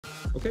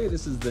Okay,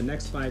 this is the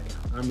next bike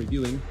I'm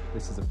reviewing.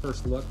 This is a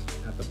first look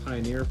at the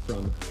Pioneer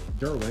from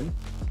Dirwin.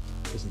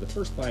 This is the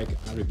first bike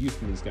I reviewed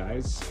from these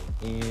guys,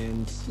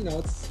 and you know,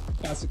 it's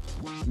classic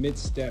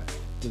mid-step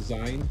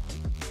design,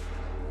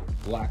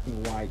 black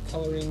and white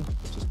coloring,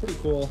 which is pretty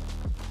cool.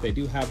 They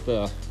do have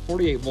the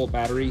 48-volt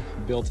battery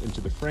built into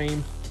the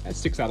frame. That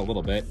sticks out a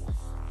little bit,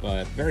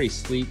 but very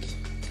sleek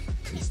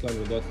and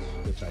slender look,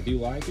 which I do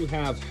like. You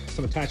have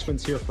some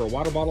attachments here for a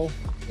water bottle,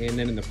 and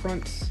then in the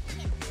front,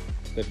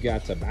 they've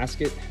got a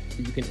basket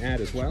that you can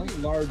add as well.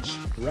 Large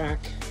rack,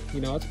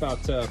 you know, it's about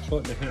a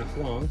 1.5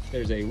 foot long.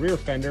 There's a rear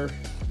fender.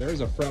 There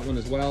is a front one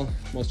as well.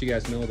 Most of you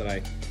guys know that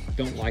I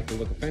don't like the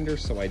look of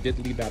fenders, so I did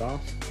leave that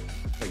off,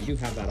 but you do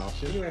have that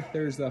option. Anyway,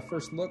 there's the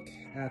first look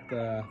at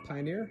the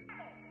Pioneer.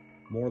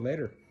 More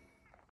later.